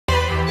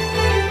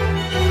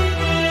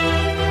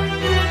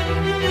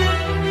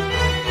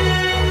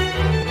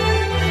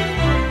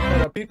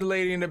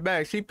lady in the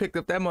back. She picked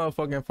up that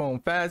motherfucking phone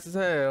fast as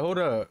hell. Hold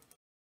up.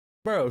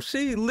 Bro,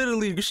 she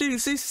literally, she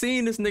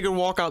seen this nigga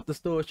walk out the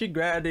store. She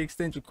grabbed the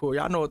extension cord.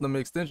 Y'all know what them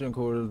extension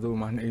cords do,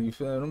 my nigga. You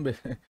feel them?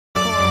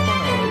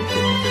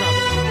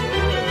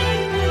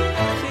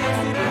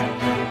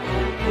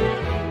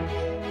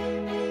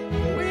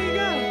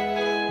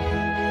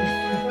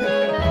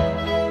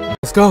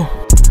 Let's go.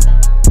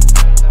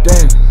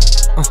 Damn.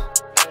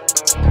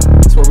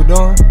 That's what we're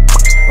doing.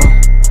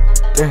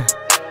 Damn.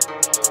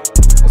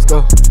 Let's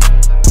go.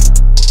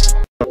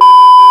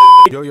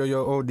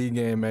 Yo, OD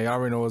game, man. Y'all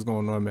already know what's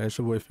going on, man. It's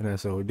your boy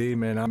Finesse OD,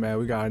 man. Man,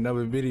 we got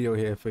another video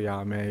here for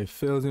y'all, man. You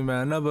feel me,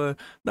 man?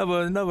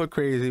 Another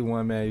crazy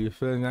one, man. You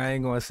feel me? I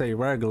ain't gonna say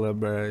regular,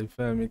 bro. You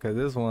feel me? Cause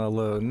this one a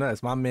little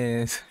nuts. My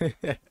man's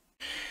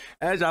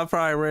as y'all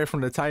probably read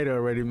from the title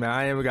already, man.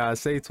 I ain't even gotta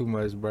say too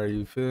much, bro.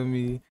 You feel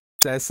me?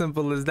 It's as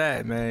simple as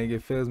that, man.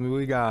 You feel me?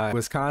 We got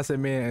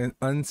Wisconsin man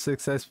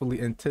unsuccessfully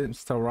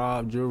attempts to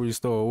rob jewelry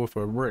store with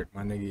a brick,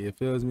 my nigga. You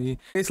feels me?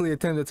 Basically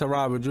attempted to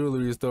rob a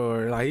jewelry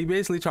store. Like, he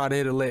basically tried to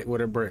hit a lick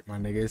with a brick, my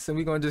nigga. So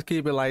we gonna just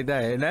keep it like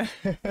that. And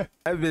that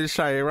bitch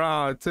shot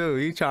around too.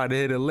 He tried to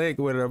hit a lick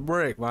with a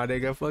brick, my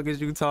nigga. Fuck is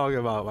you talking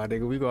about, my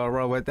nigga? We gonna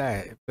run with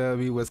that. You feel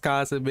me?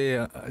 Wisconsin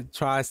man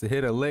tries to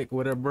hit a lick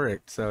with a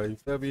brick. So you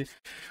feel me?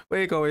 We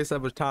ain't gonna waste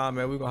up much time,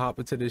 man. We gonna hop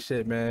into this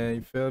shit, man.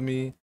 You feel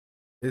me?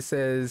 It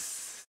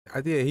says,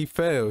 he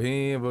failed. He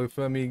ain't able,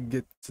 feel me,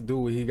 get to do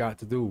what he got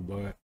to do.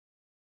 But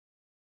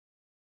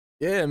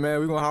yeah, man,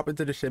 we gonna hop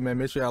into this shit, man.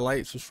 Make sure y'all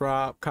like,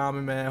 subscribe,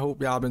 comment, man.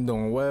 Hope y'all been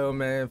doing well,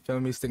 man. Feel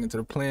me, sticking to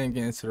the plan,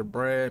 getting to the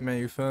bread, man.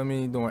 You feel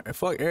me? Doing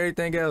fuck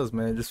everything else,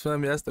 man. Just feel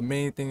me. That's the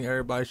main thing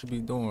everybody should be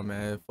doing,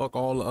 man. Fuck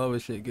all the other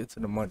shit. Get to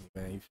the money,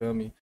 man. You feel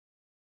me?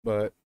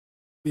 But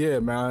yeah,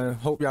 man.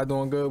 Hope y'all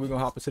doing good. We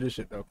gonna hop into this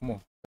shit though. Come on.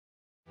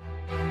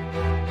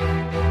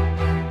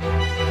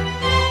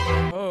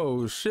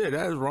 Oh shit,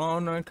 that's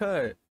Ron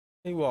Uncut.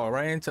 He walked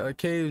right into a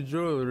Cave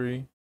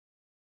Jewelry.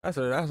 That's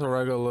a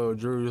regular little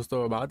jewelry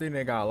store, but I think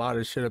they got a lot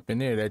of shit up in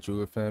there that you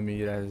would feel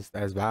me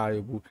that's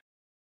valuable.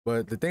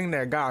 But the thing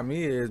that got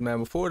me is, man,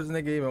 before this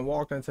nigga even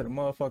walked into the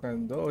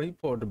motherfucking door, he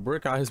pulled the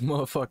brick out his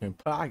motherfucking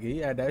pocket. He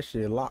had that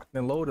shit locked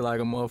and loaded like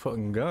a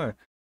motherfucking gun.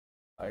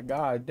 Like,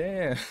 god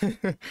damn.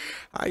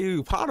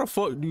 How the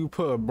fuck do you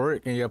put a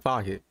brick in your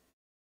pocket?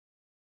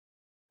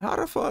 How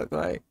the fuck,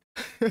 like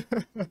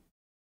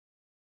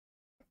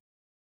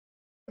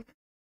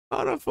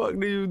how the fuck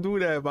do you do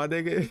that, my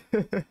nigga?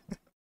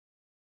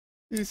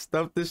 He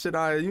stuffed this shit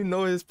out. You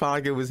know his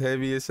pocket was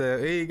heavy as hell.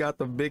 He got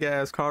the big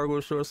ass cargo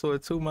short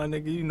sword too, my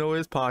nigga. You know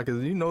his pockets.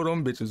 You know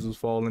them bitches was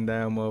falling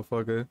down,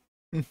 motherfucker.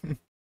 Well,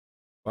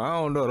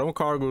 I don't know. Them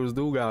cargos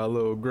do got a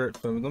little grip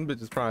from them. Them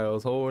bitches probably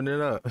was holding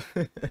it up.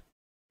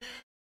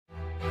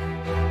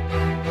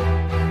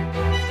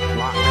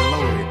 Locked and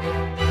loaded.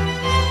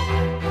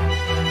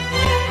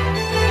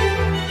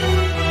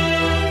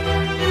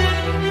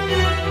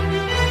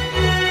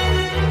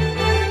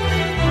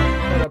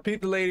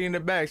 Peep the lady in the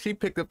back. She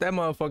picked up that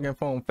motherfucking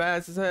phone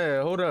fast as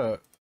hell. Hold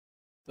up.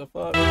 The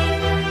fuck? Peep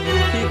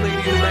the lady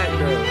in the back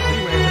though.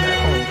 She ran to that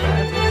phone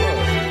fast as fuck.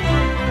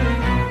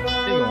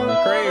 She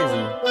going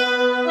crazy.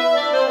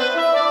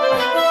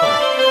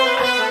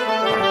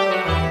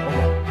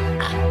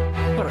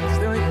 Hold up,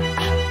 still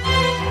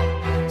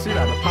ain't. She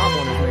got to pop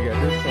on this nigga at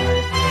this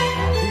point.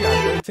 He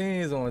got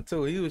 13s on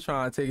too. He was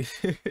trying to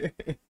take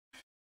it.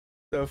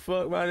 The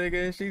fuck, my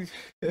nigga?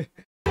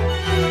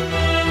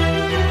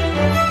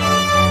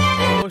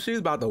 Oh, she's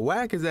about to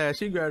whack his ass.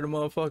 She grabbed the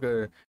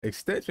motherfucker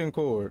extension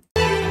cord.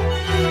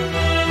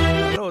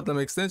 I know what them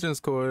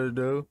extensions cords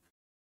do.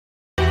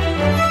 Oh,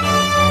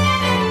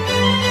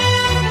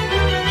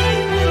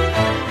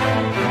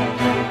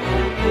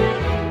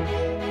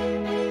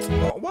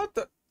 what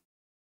the?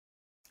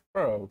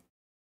 Bro.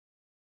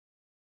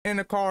 In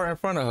the car in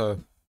front of her.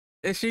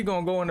 Is she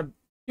gonna go in the...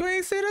 You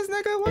ain't see this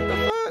nigga? What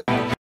the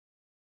fuck?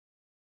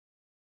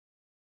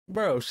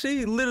 Bro,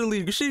 she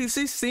literally, she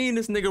seen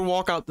this nigga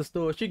walk out the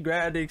store. She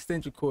grabbed the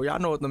extension cord. Y'all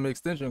know what them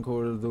extension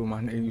cords do, my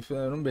nigga. You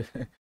feel them? Look, she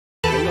went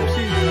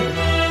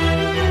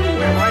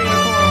right in the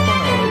car in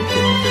front of her.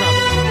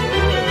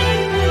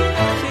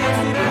 She didn't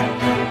see that.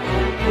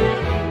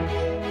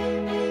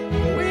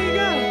 Where you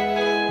go?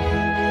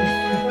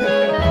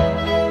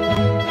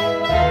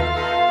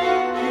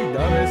 He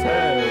dumb as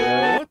hell,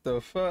 bro. What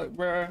the fuck,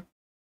 bro?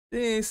 She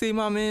ain't see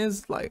my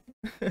man's like,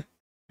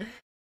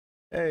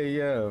 hey,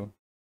 yo.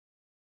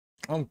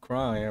 I'm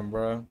crying,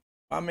 bro.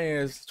 My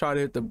man's tried to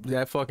hit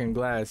that fucking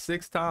glass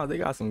 6 times. They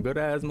got some good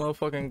ass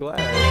motherfucking glass.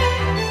 Shorty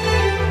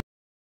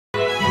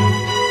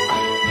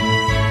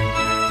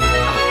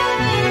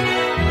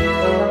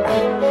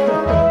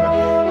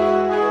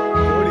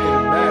in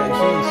the back,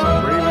 she's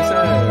brave as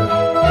hell.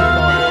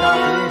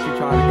 She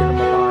tried to get him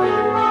up out of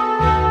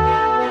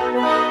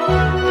here.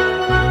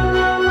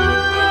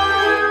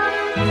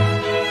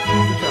 She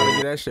tried to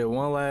get that shit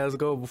one last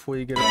go before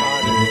you get up out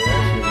of here. That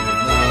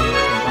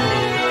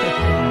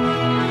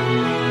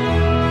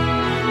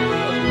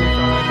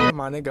shit was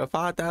my nigga,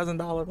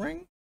 $5,000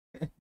 ring.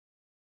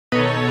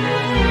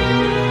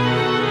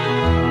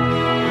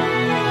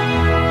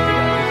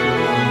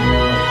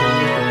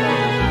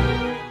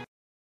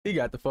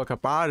 got the fuck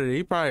up out of there.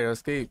 He probably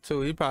escaped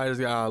too. He probably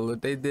just got a little,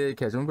 they did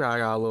catch him. He probably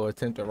got a little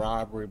attempted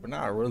robbery, but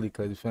not really,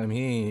 cause you feel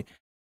me,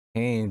 he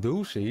ain't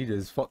do shit. He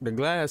just fucked the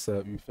glass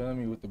up. You feel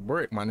me, with the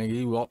brick, my nigga.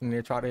 He walked in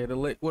there, try to hit a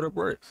lick with a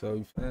brick. So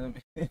you feel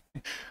me.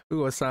 We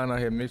gonna sign out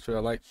here. Make sure I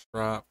like,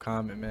 subscribe,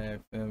 comment, man.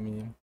 Feel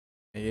me.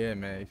 And yeah,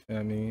 man. You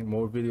feel me.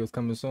 More videos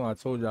coming soon. I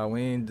told y'all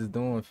we ain't just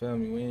doing, feel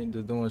me. We ain't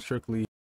just doing strictly